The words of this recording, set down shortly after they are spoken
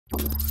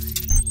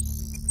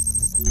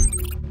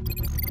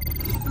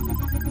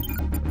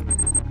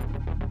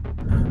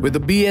With the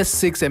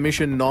BS6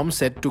 emission norm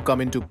set to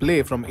come into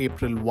play from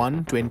April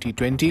 1,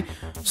 2020,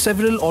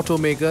 several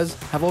automakers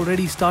have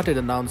already started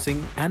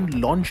announcing and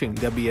launching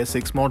their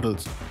BS6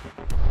 models.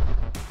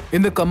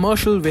 In the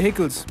commercial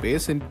vehicle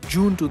space, in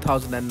June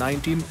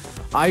 2019,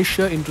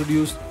 Eicher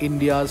introduced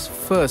India's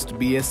first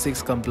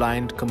BS6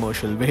 compliant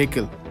commercial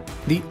vehicle,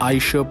 the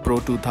Eicher Pro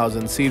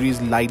 2000 series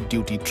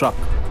light-duty truck.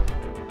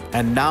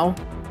 And now,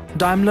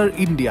 Daimler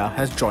India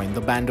has joined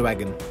the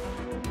bandwagon.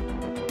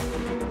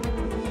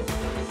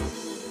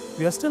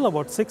 We are still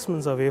about 6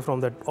 months away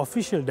from the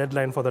official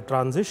deadline for the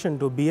transition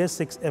to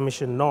BS6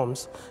 emission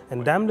norms,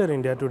 and Daimler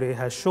India today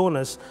has shown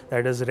us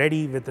that it is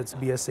ready with its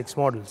BS6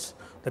 models.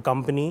 The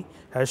company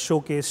has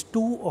showcased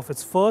 2 of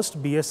its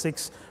first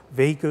BS6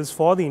 vehicles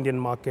for the Indian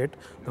market,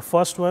 the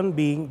first one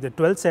being the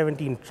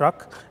 1217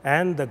 truck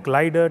and the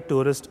Glider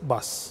tourist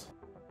bus.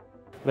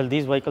 Well,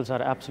 these vehicles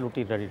are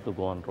absolutely ready to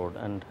go on road,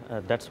 and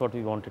that's what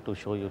we wanted to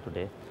show you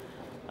today.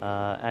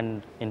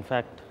 And in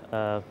fact,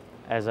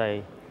 as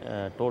I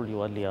told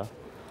you earlier,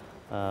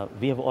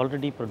 we have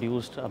already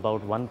produced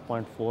about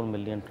 1.4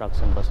 million trucks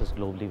and buses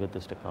globally with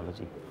this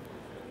technology,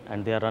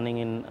 and they are running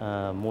in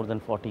more than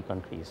 40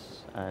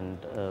 countries. And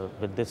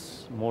with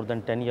this more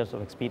than 10 years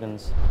of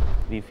experience,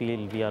 we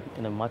feel we are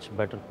in a much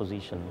better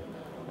position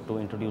to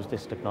introduce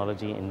this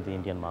technology in the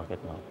Indian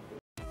market now.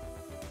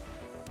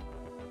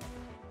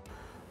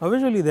 Now,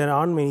 visually, there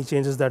aren't many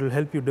changes that will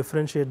help you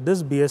differentiate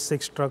this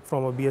BS6 truck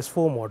from a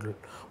BS4 model.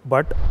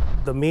 But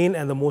the main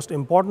and the most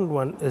important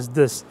one is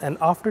this, an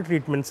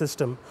after-treatment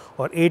system,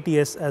 or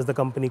ATS as the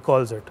company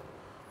calls it.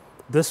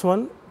 This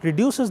one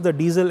reduces the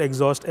diesel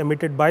exhaust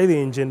emitted by the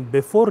engine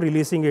before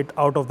releasing it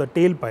out of the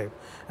tailpipe.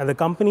 And the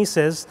company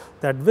says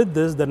that with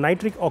this, the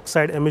nitric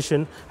oxide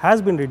emission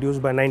has been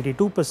reduced by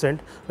 92%,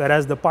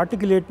 whereas the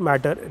particulate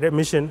matter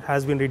emission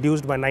has been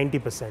reduced by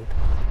 90%.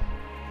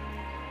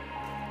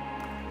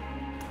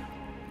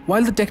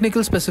 While the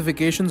technical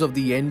specifications of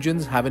the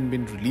engines haven't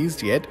been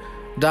released yet,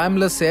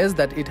 Daimler says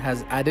that it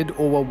has added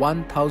over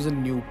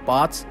 1,000 new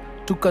parts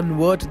to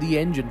convert the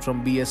engine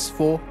from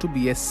BS4 to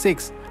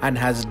BS6 and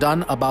has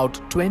done about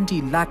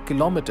 20 lakh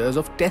kilometers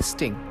of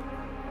testing.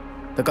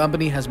 The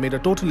company has made a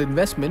total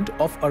investment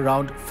of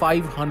around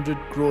 500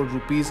 crore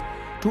rupees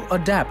to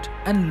adapt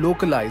and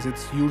localize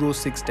its Euro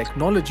 6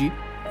 technology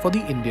for the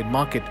Indian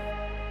market.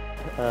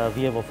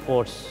 We have, of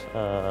course,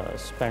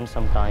 spent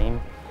some time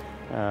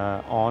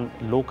on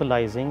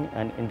localizing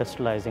and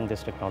industrializing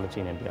this technology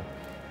in India.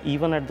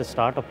 Even at the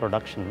start of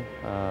production,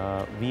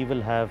 we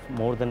will have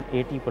more than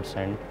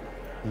 80%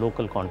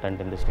 local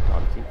content in this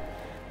technology.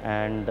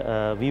 And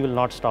we will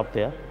not stop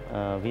there.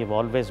 We have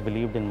always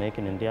believed in Make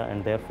in India,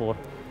 and therefore,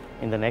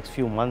 in the next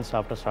few months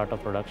after start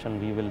of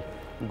production, we will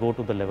go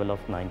to the level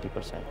of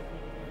 90%.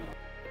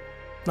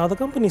 Now, the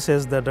company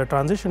says that the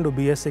transition to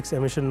BS6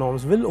 emission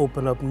norms will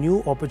open up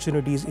new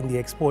opportunities in the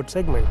export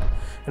segment.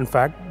 In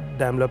fact,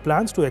 Daimler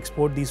plans to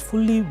export these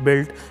fully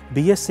built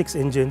BS6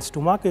 engines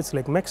to markets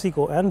like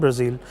Mexico and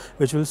Brazil,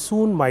 which will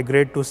soon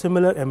migrate to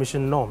similar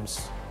emission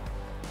norms.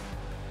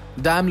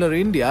 Daimler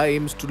India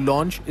aims to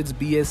launch its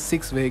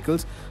BS6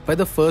 vehicles by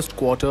the first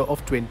quarter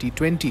of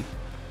 2020.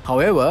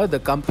 However, the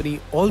company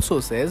also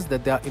says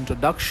that their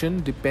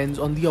introduction depends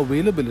on the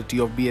availability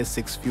of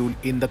BS6 fuel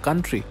in the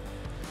country.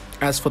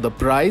 As for the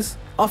price,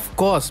 of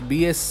course,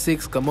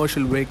 BS6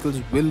 commercial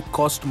vehicles will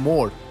cost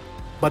more.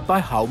 But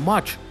by how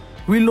much?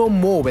 We'll know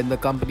more when the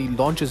company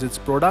launches its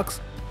products,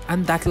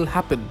 and that'll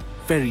happen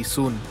very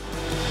soon.